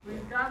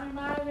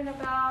start in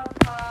about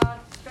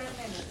 10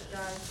 minutes,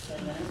 guys.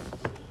 10 minutes?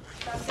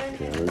 About 10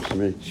 Okay, minutes. let's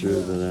make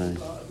sure that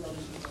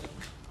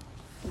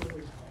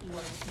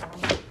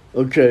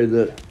Okay,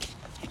 the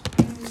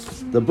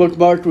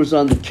bookmark was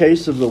on the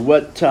case of the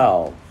wet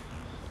towel.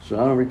 So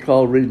I don't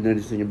recall reading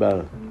anything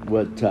about a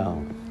wet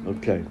towel.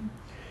 Okay.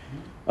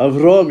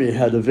 Avromi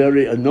had a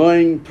very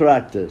annoying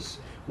practice,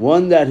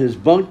 one that his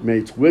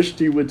bunkmates wished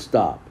he would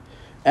stop.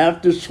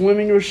 After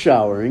swimming or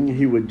showering,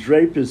 he would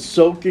drape his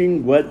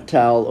soaking wet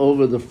towel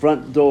over the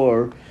front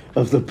door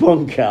of the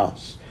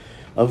bunkhouse.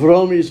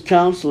 Avromi's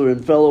counselor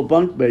and fellow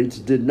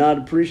bunkmates did not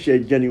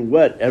appreciate getting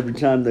wet every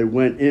time they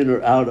went in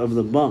or out of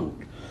the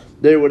bunk.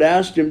 They would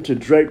ask him to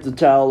drape the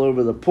towel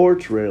over the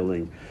porch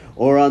railing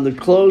or on the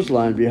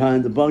clothesline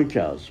behind the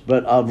bunkhouse,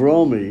 but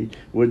Avromi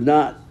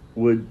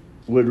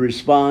would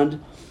respond,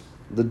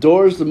 "The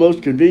door is the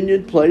most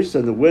convenient place,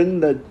 and the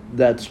wind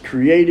that's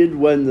created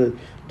when the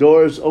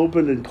door is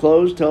opened and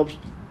closed helps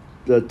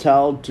the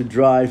towel to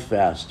dry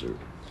faster."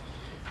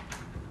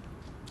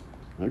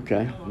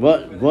 Okay.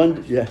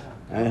 Yeah.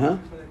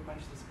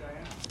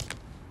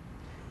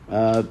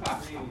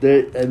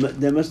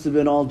 They must have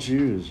been all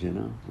Jews, you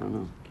know. I don't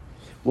know.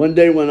 One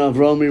day when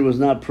Avromi was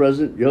not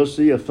present,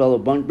 Yossi, a fellow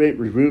bunkmate,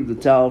 removed the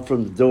towel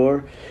from the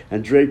door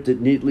and draped it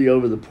neatly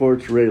over the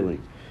porch railing.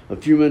 A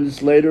few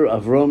minutes later,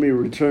 Avromi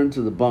returned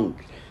to the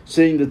bunk.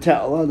 Seeing the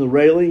towel on the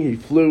railing, he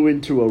flew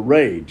into a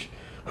rage.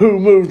 "Who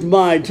moved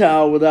my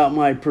towel without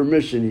my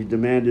permission?" he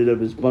demanded of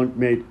his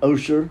bunkmate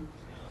Osher.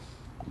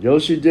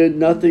 Yossi did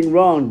nothing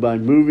wrong by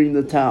moving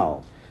the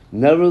towel.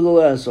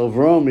 Nevertheless,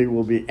 Avromi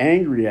will be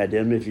angry at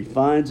him if he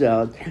finds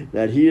out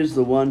that he is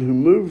the one who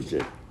moved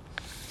it.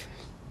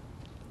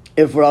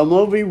 If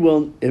Avromi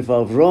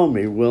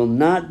will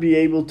not be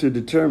able to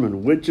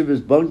determine which of his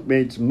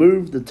bunkmates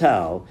moved the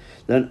towel,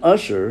 then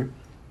Usher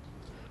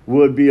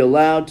would be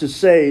allowed to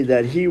say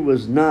that he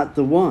was not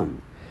the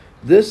one.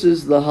 This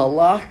is the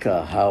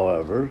halakha,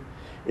 however.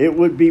 It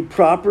would be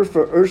proper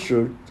for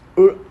Usher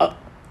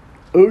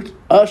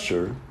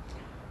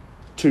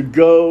to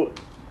go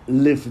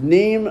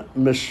lifnim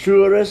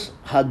meshuras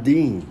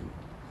hadin,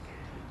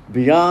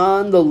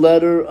 beyond the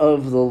letter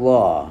of the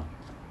law,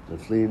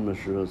 lifnim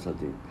meshuras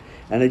hadin,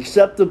 and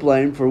accept the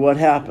blame for what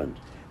happened.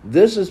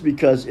 This is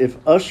because if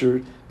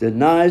Usher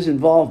denies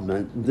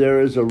involvement,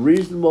 there is a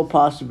reasonable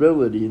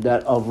possibility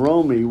that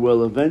Avromi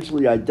will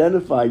eventually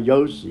identify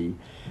Yossi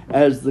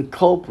as the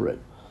culprit.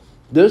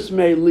 This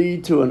may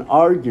lead to an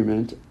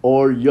argument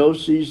or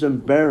Yossi's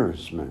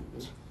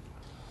embarrassment.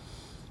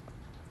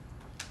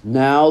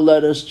 Now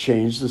let us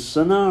change the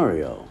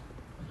scenario.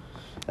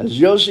 As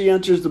Yossi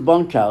enters the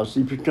bunkhouse,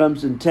 he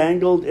becomes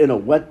entangled in a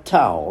wet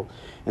towel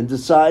and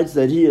decides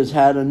that he has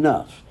had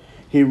enough.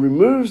 He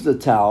removes the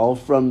towel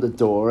from the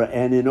door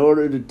and, in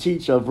order to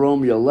teach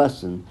Avromi a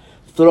lesson,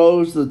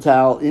 throws the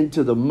towel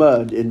into the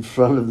mud in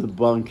front of the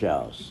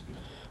bunkhouse.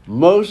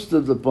 Most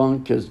of the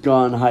bunk has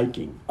gone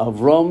hiking.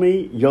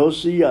 Avromi,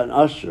 Yossi, and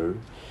Usher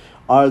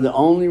are the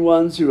only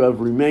ones who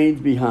have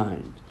remained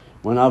behind.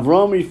 When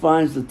Avromi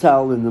finds the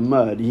towel in the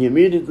mud, he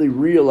immediately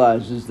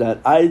realizes that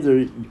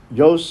either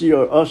Yossi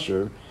or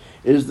Usher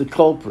is the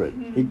culprit.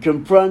 He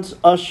confronts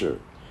Usher.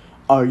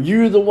 "Are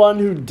you the one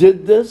who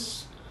did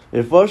this?"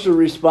 If Usher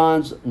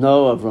responds,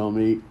 "No,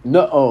 Avromi,"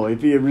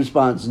 if he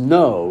responds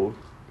no,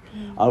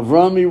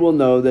 Avromi will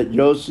know that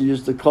Yossi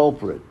is the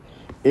culprit.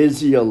 Is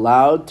he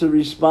allowed to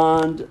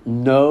respond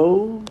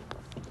no?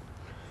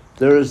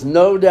 There is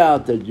no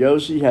doubt that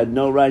Yossi had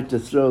no right to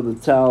throw the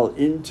towel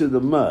into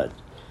the mud,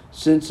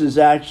 since his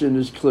action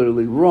is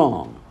clearly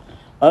wrong.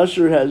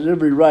 Usher has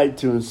every right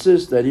to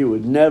insist that he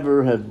would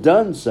never have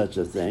done such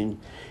a thing,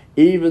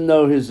 even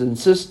though his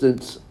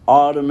insistence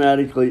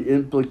automatically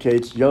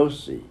implicates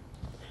Yossi.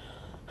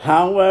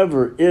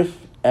 However,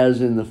 if,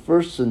 as in the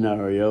first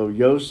scenario,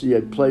 Yossi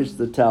had placed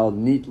the towel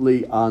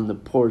neatly on the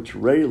porch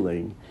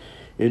railing,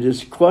 it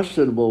is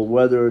questionable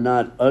whether or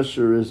not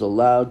Usher is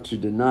allowed to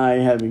deny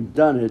having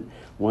done it,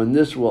 when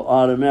this will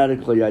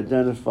automatically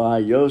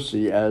identify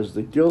Yossi as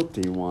the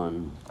guilty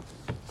one.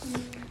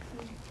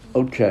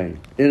 Okay,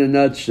 in a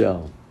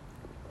nutshell,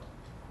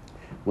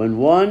 when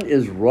one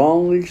is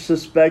wrongly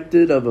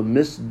suspected of a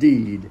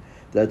misdeed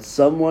that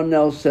someone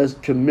else has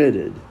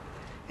committed,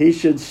 he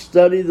should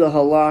study the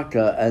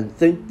halakha and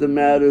think the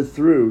matter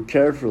through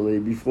carefully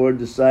before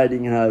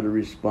deciding how to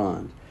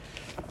respond.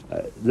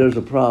 There's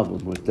a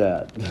problem with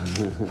that.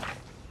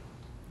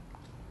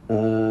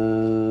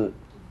 Then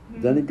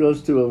it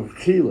goes to a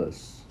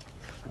chilas.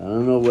 I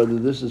don't know whether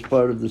this is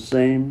part of the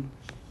same.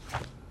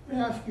 Let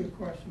me ask you a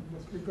question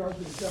with regard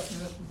to the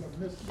definition of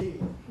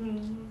misdeed.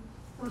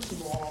 First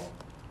of all,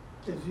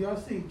 is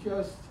Yossi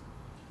just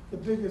the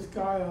biggest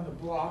guy on the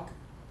block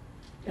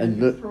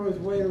and he throws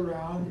his weight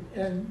around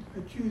and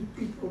accuse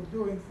people of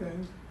doing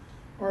things,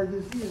 or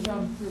does he have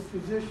some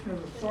position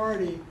of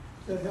authority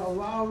that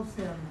allows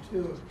him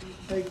to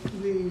make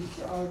these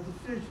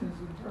decisions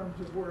in terms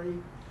of where he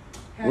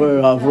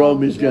where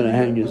Avromi's going to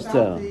hang his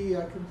towel? The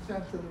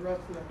consent of the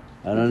rest of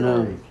the I don't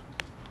know.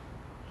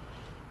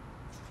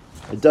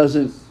 It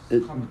doesn't.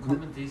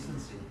 Common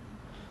decency.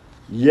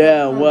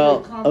 Yeah, Not well,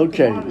 very common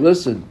okay, commodity.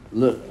 listen,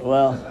 look,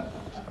 well,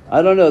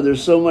 I don't know,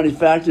 there's so many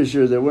factors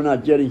here that we're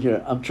not getting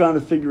here. I'm trying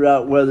to figure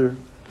out whether,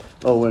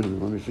 oh, wait a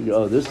minute, let me figure,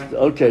 oh, this,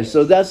 okay,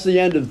 so that's the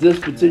end of this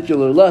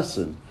particular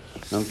lesson,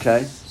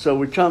 okay? So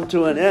we come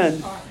to an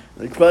end.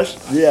 The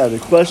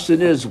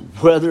question is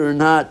whether or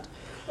not,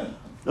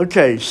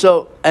 okay,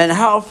 so, and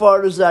how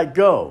far does that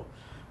go,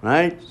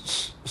 right?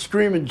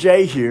 Screaming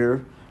Jay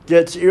here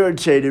gets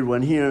irritated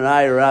when he and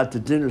I are out to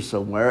dinner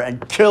somewhere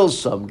and kills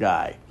some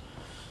guy.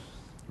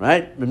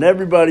 Right? And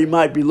everybody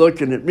might be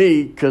looking at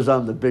me because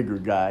I'm the bigger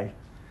guy.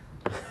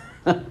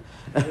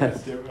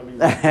 Yes, I mean,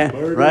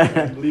 murder Right?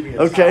 and leaving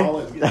a Okay. towel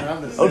is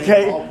around the same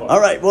Okay. ballpark. All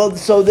right. Well,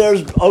 so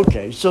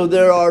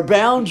there are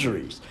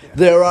boundaries.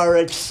 There are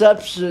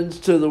exceptions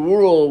to the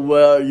rule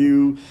where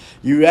you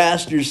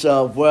ask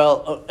yourself,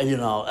 well,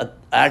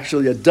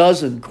 actually a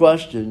dozen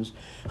questions.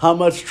 How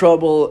much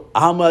trouble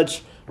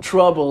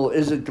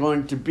is it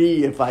going to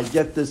be if I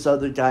get this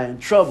other guy in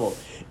trouble?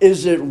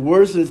 Is it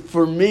worth it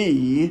for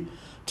me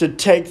to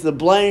take the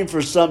blame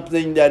for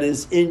something that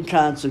is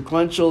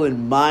inconsequential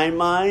in my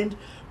mind,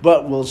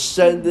 but will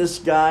send this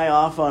guy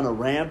off on a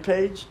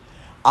rampage?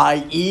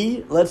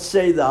 I.e., let's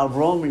say the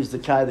Avromi's the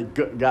kind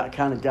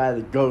of guy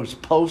that goes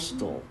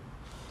postal.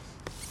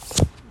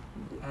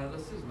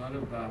 This is not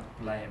about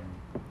blame.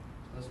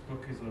 This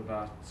book is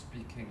about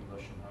speaking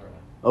Lashon Hara.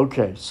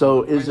 Okay,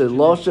 so is it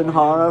Lashon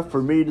Hara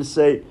for me to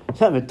say,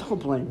 yeah, but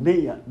don't blame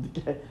me.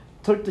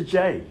 Took the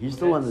J. He's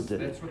the one that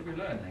did it. That's what we're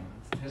learning.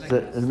 It's So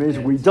telling us it means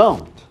that- we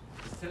don't.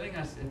 It's telling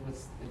us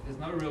if there's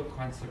no real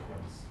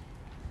consequence.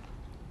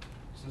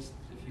 It's just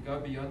if you go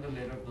beyond the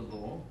letter of the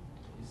law,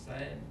 you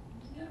say,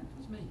 yeah, it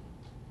was me.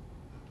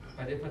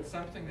 But if it's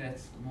something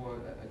that's more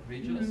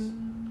egregious,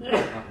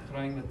 like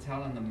throwing the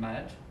towel in the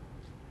mud,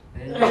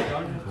 then you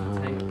don't have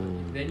to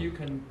take. Then you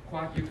can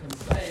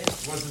say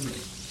it wasn't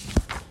me,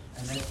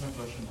 and that's not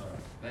Lashon Hara.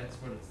 That's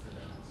what it's telling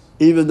us.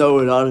 Even though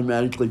it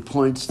automatically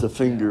points the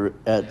finger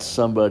at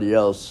somebody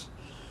else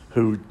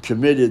who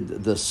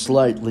committed the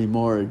slightly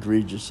more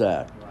egregious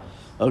act.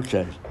 Right.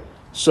 Okay,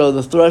 so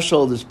the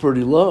threshold is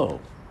pretty low.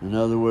 In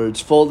other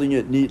words, folding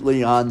it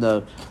neatly on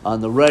the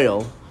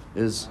rail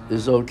is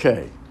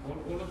okay.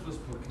 All of this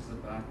book is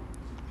about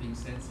being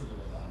sensible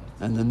about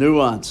it. And the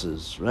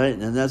nuances, right?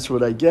 And that's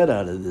what I get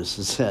out of this,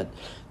 is that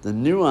the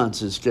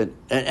nuances get...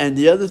 And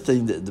the other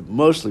thing, that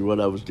mostly what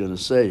I was going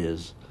to say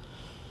is,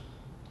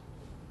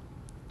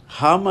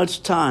 how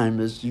much time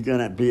is you going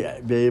to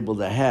be able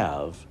to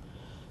have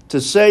to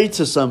say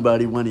to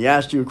somebody when he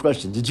asks you a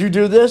question, did you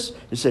do this?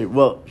 You say,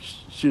 well,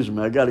 excuse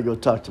me, I got to go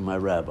talk to my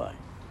rabbi.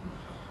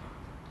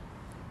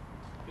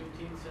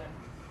 15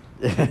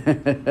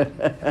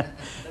 seconds.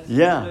 That's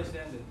Yeah. the place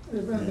ended.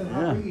 Depends on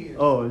how big he is.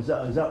 Oh, is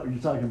that what you're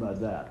talking about?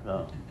 That?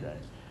 Oh, okay.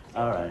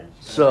 All right.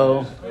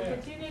 So, We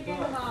continue in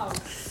the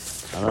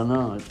house. I don't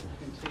know.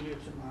 Continue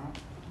tomorrow,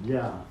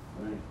 Yeah.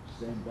 Right.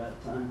 Same bat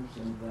time,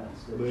 same bat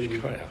station. There you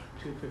go.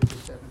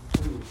 2:57.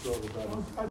 We will throw the button.